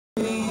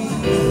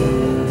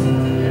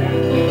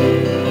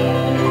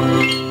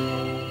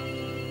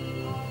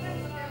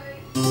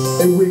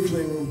A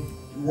weakling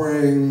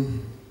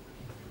weighing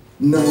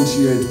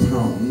 98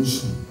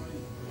 pounds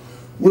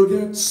will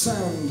get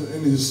sand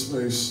in his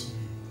face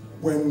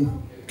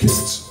when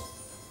kicked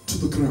to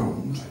the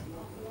ground.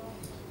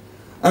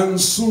 And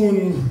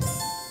soon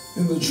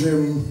in the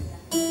gym,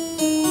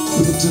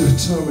 with a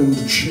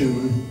determined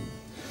chin,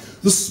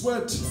 the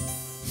sweat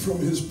from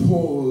his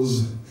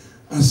pores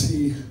as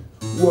he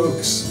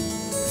works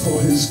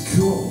for his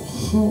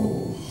cause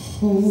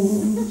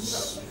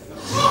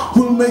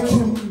will make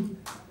him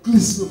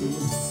glisten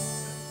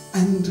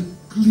and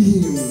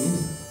gleam,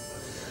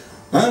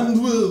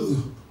 and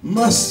with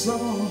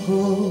massage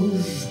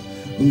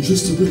and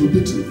just a little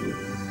bit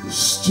of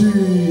steam,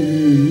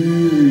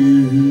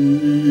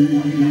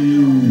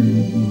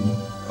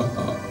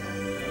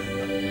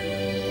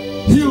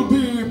 he'll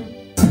be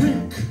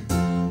pink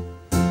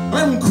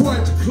and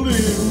quite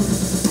clean.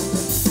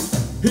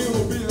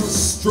 He'll be a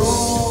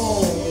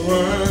strong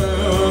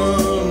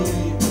man.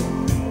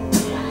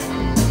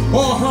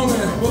 Oh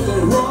honey, but the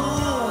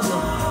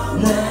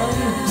wrong man.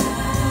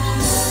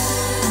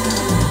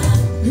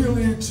 He'll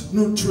eat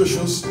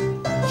nutritious,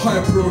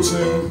 high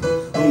protein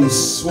and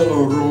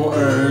swallow raw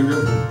egg,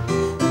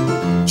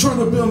 trying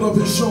to build up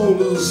his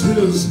shoulders,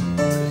 his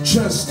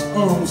chest,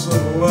 arms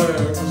and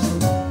legs.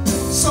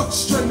 Such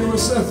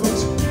strenuous effort,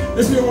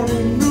 if you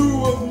only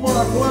knew of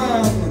my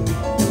plan,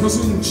 because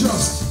in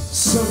just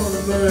 7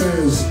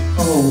 days,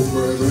 oh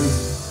baby,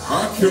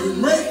 I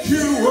can make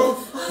you a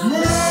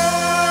man.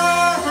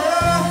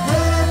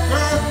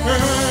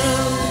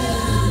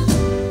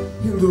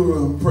 He'll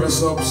do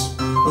press-ups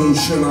and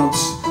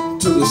chin-ups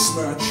to the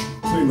snatch,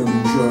 clean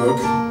and jerk.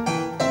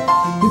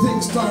 He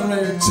thinks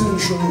direct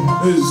tension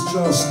is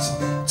just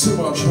too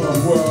much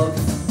hard work.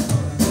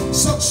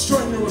 Such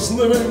strenuous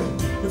living,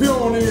 if you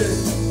only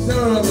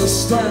don't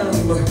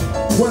understand,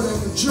 when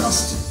in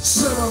just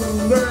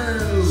 7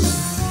 days,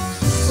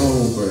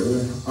 oh baby,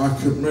 I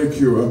could make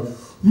you a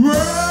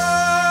man.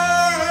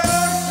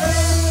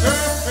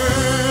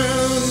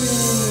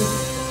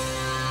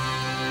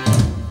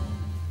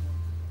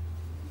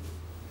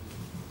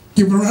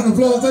 Give him a round of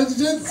applause, ladies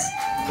and gents.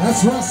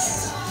 That's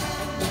Russ.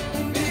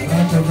 And I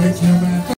can make you a man.